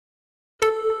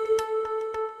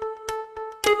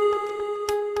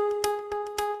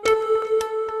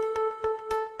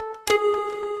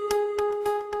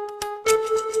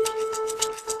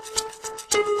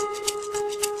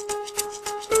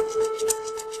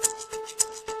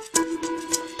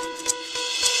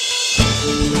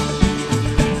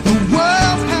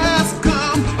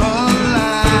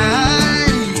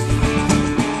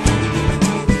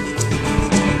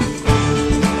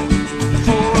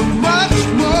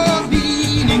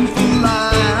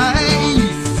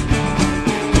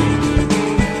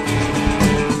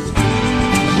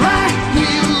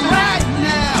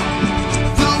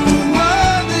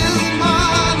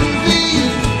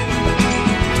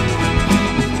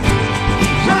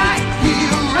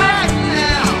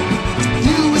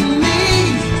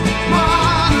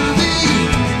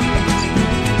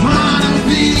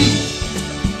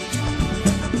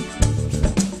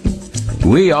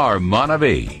We are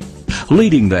MonaVie,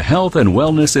 leading the health and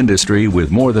wellness industry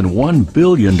with more than $1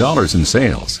 billion in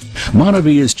sales.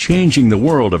 MonaVie is changing the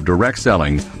world of direct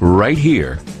selling right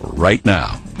here, right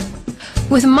now.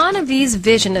 With MonaVie's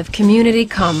vision of community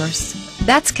commerce,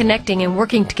 that's connecting and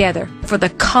working together for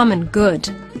the common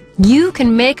good, you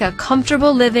can make a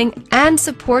comfortable living and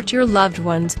support your loved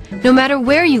ones no matter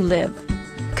where you live.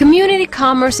 Community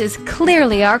commerce is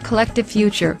clearly our collective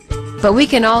future, but we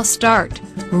can all start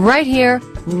right here,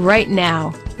 right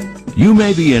now. You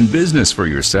may be in business for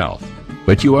yourself,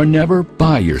 but you are never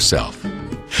by yourself.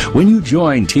 When you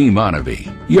join Team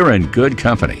MonaVie, you're in good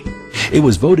company. It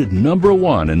was voted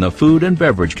 #1 in the food and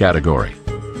beverage category.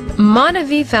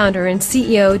 MonaVie founder and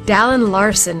CEO Dallin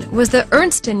Larson was the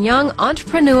Ernst & Young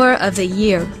Entrepreneur of the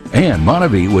Year. And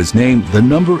MonaVie was named the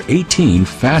 #18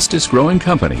 fastest growing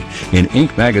company in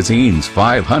Inc. magazine's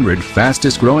 500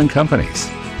 fastest growing companies.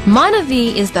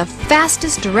 MonaVie is the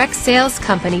fastest direct sales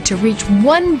company to reach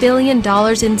 $1 billion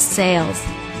in sales.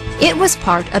 It was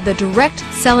part of the Direct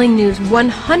Selling News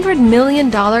 $100 million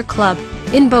club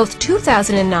in both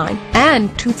 2009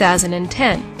 and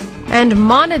 2010. And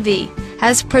MonaVie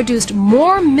has produced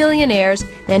more millionaires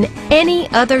than any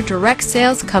other direct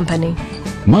sales company.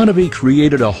 MonaVie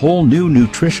created a whole new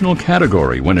nutritional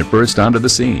category when it burst onto the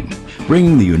scene,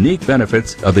 bringing the unique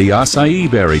benefits of the acai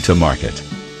berry to market.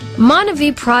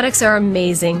 MonaVie products are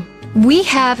amazing. We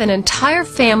have an entire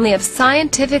family of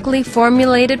scientifically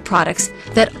formulated products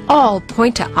that all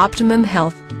point to optimum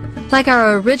health, like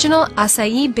our original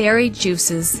acai berry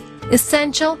juices,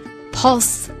 Essential,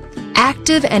 Pulse,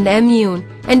 Active and Immune,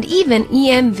 and even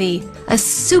EMV, a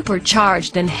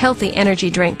supercharged and healthy energy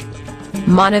drink.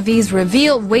 MonaVie's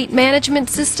Reveal weight management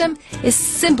system is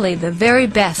simply the very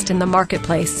best in the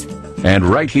marketplace. And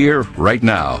right here, right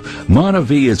now,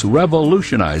 MonaVie is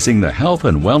revolutionizing the health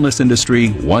and wellness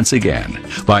industry once again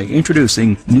by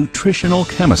introducing nutritional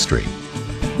chemistry.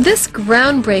 This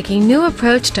groundbreaking new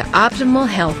approach to optimal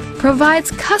health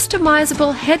provides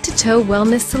customizable head-to-toe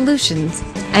wellness solutions.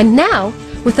 And now,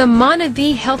 with a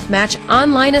MonaVie Health Match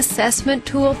online assessment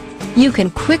tool, you can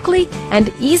quickly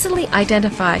and easily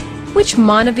identify which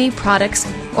MonaVie products,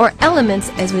 or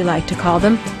elements as we like to call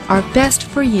them, are best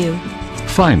for you.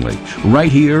 Finally,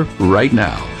 right here, right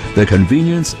now, the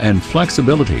convenience and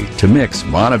flexibility to mix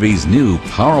MonaVie's new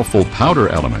powerful powder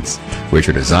elements, which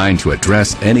are designed to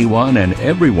address anyone and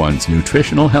everyone's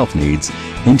nutritional health needs,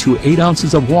 into 8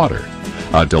 ounces of water,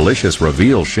 a delicious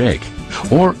Reveal shake,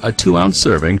 or a 2-ounce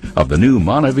serving of the new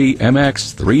MonaVie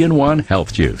MX 3-in-1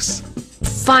 Health Juice.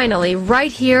 Finally,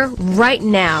 right here, right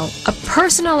now, a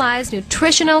personalized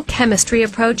nutritional chemistry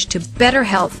approach to better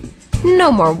health.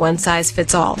 No more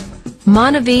one-size-fits-all.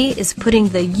 MonaVie is putting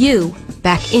the you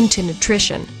back into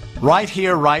nutrition. Right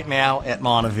here, right now at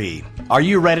MonaVie. Are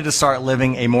you ready to start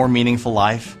living a more meaningful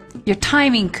life? Your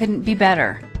timing couldn't be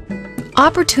better.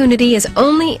 Opportunity is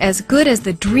only as good as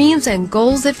the dreams and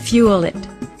goals that fuel it.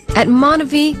 At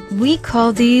MonaVie, we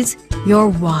call these your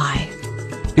why.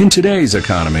 In today's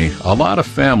economy, a lot of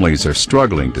families are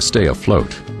struggling to stay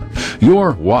afloat.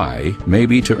 Your why may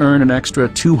be to earn an extra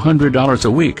 $200 a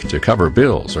week to cover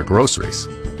bills or groceries.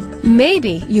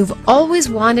 Maybe you've always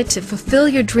wanted to fulfill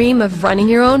your dream of running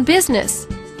your own business.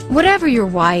 Whatever your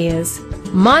why is,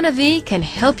 MonaVie can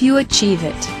help you achieve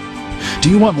it.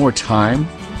 Do you want more time?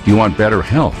 Do you want better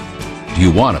health? Do you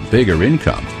want a bigger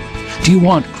income? Do you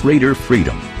want greater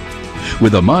freedom?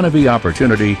 With a MonaVie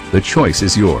Opportunity, the choice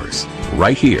is yours,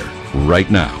 right here, right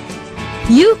now.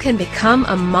 You can become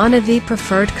a MonaVie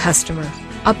preferred customer,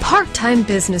 a part-time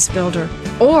business builder,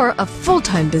 or a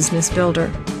full-time business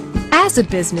builder. As a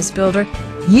business builder,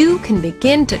 you can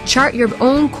begin to chart your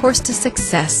own course to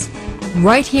success,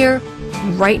 right here,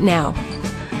 right now.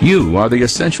 You are the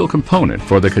essential component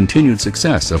for the continued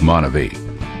success of MonaVie.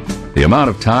 The amount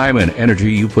of time and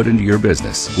energy you put into your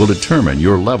business will determine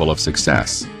your level of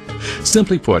success.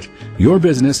 Simply put, your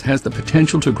business has the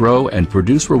potential to grow and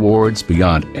produce rewards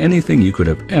beyond anything you could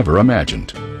have ever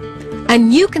imagined.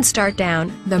 And you can start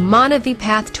down the MonaVie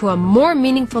path to a more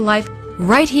meaningful life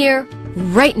right here,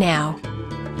 right now.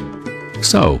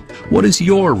 So, what is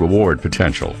your reward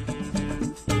potential?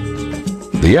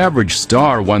 The average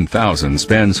Star 1000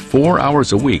 spends 4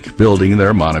 hours a week building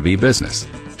their MonaVie business,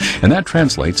 and that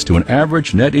translates to an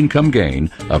average net income gain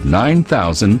of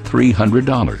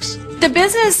 $9,300. The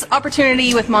business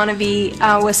opportunity with MonaVie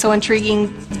was so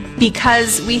intriguing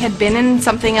because we had been in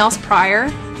something else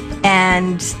prior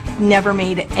and never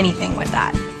made anything with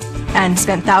that and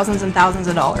spent thousands and thousands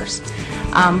of dollars.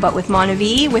 But with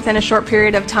MonaVie, within a short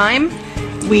period of time,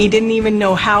 we didn't even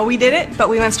know how we did it, but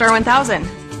we went Star 1000.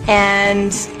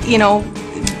 And, you know,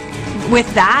 with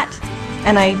that,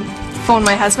 and I phoned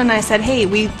my husband and I said, hey,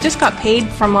 we just got paid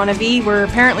from MonaVie. We're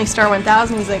apparently Star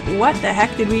 1000. He's like, what the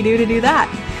heck did we do to do that?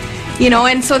 You know,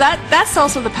 and so that's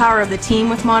also the power of the team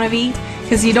with MonaVie,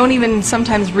 because you don't even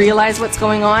sometimes realize what's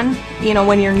going on, you know,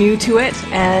 when you're new to it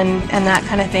and that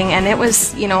kind of thing. And it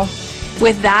was, you know,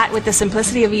 with the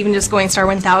simplicity of even just going Star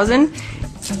 1000,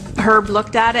 Herb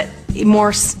looked at it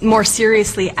more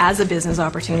seriously as a business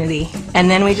opportunity, and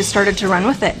then we just started to run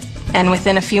with it. And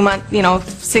within a few months, you know,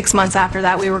 6 months after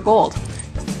that, we were gold.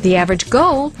 The average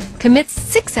goal commits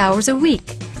 6 hours a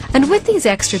week, and with these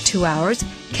extra 2 hours,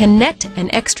 can net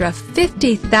an extra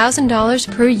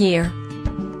 $50,000 per year.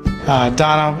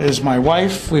 Donna is my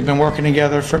wife. We've been working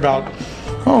together for about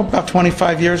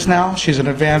 25 years now. She's an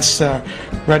advanced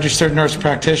registered nurse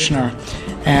practitioner,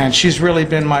 and she's really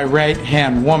been my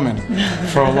right-hand woman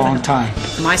for a long time.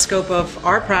 My scope of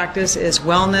our practice is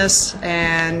wellness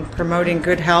and promoting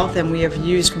good health, and we have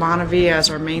used MonaVie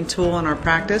as our main tool in our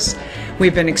practice.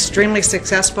 We've been extremely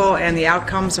successful, and the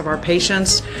outcomes of our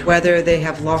patients, whether they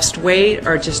have lost weight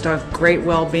or just a great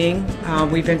well-being,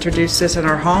 we've introduced this in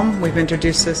our home. We've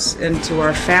introduced this into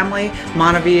our family.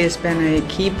 MonaVie has been a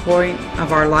key point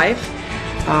of our life.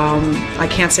 I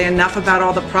can't say enough about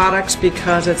all the products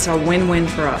because it's a win-win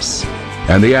for us.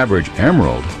 And the average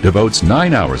Emerald devotes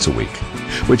 9 hours a week,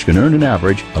 which can earn an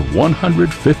average of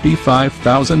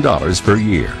 $155,000 per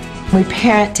year. We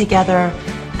parent together,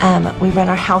 we run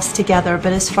our house together,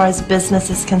 but as far as business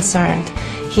is concerned,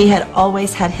 he had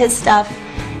always had his stuff,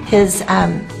 his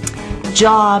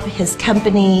job, his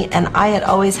company, and I had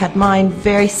always had mine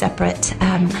very separate.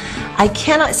 I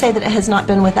cannot say that it has not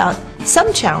been without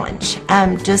some challenge,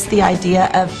 just the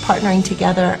idea of partnering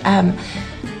together.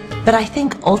 But I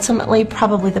think ultimately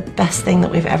probably the best thing that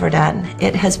we've ever done.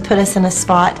 It has put us in a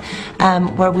spot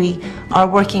where we are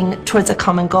working towards a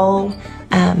common goal.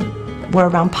 We're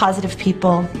around positive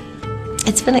people.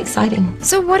 It's been exciting.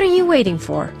 So what are you waiting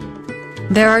for?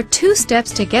 There are 2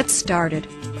 steps to get started.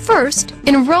 First,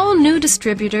 enroll new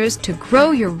distributors to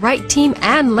grow your right team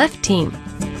and left team.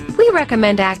 We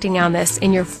recommend acting on this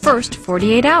in your first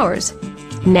 48 hours.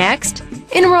 Next,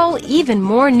 enroll even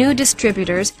more new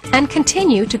distributors and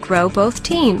continue to grow both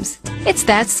teams. It's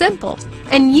that simple,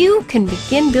 and you can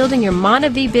begin building your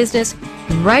MonaVie business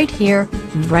right here,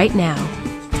 right now.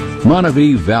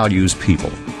 MonaVie values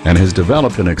people and has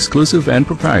developed an exclusive and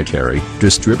proprietary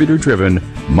distributor-driven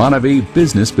MonaVie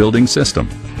business building system.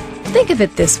 Think of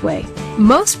it this way.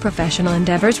 Most professional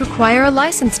endeavors require a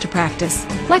license to practice,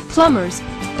 like plumbers,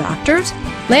 doctors,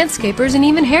 landscapers, and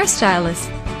even hairstylists.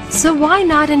 So why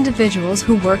not individuals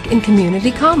who work in community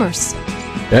commerce?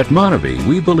 At MonaVie,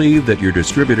 we believe that your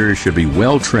distributors should be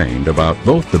well trained about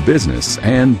both the business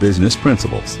and business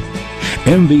principles.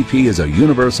 MVP is a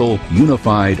universal,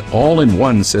 unified,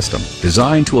 all-in-one system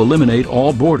designed to eliminate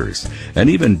all borders and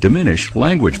even diminish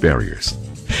language barriers.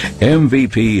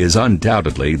 MVP is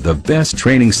undoubtedly the best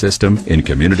training system in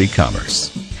community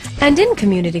commerce. And in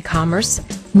community commerce,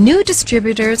 new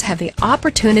distributors have the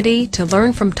opportunity to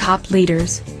learn from top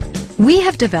leaders. We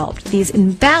have developed these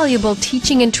invaluable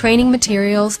teaching and training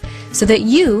materials so that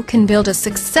you can build a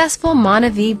successful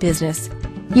MonaVie business.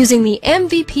 Using the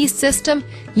MVP system,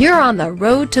 you're on the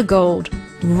road to gold,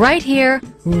 right here,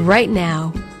 right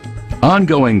now.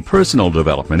 Ongoing personal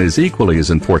development is equally as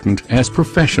important as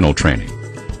professional training.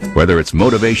 Whether it's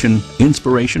motivation,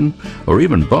 inspiration, or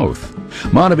even both,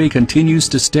 MonaVie continues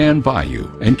to stand by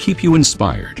you and keep you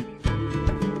inspired.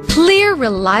 Clear,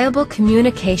 reliable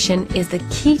communication is the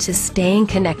key to staying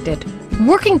connected,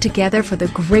 working together for the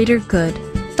greater good,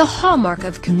 the hallmark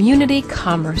of community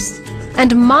commerce.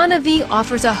 And MonaVie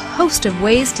offers a host of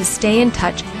ways to stay in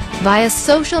touch via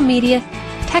social media,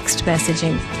 text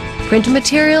messaging, print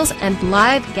materials, and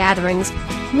live gatherings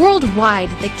worldwide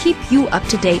that keep you up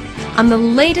to date on the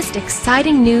latest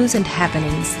exciting news and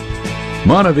happenings.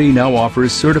 MonaVie now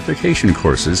offers certification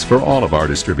courses for all of our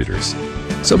distributors.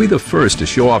 So be the first to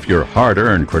show off your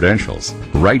hard-earned credentials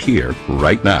right here,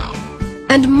 right now.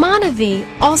 And MonaVie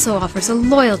also offers a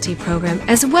loyalty program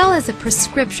as well as a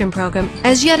prescription program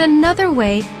as yet another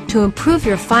way to improve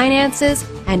your finances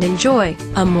and enjoy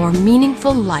a more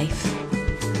meaningful life.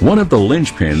 One of the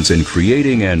linchpins in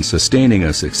creating and sustaining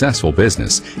a successful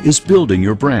business is building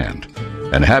your brand.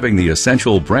 And having the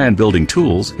essential brand-building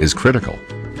tools is critical.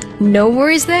 No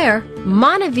worries there.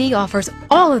 MonaVie offers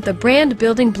all of the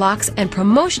brand-building blocks and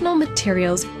promotional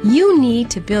materials you need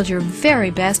to build your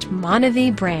very best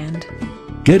MonaVie brand.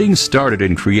 Getting started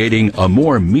in creating a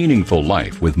more meaningful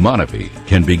life with MonaVie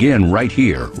can begin right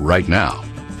here, right now.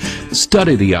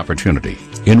 Study the opportunity,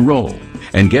 enroll,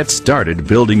 and get started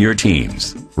building your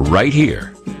teams right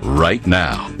here, right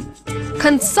now.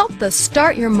 Consult the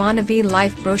Start Your MonaVie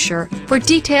Life brochure for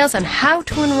details on how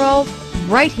to enroll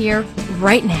right here,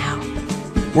 right now.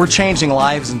 We're changing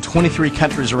lives in 23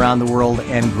 countries around the world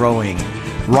and growing.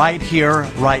 Right here,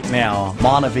 right now,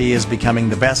 MonaVie is becoming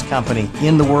the best company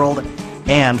in the world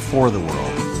and for the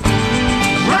world.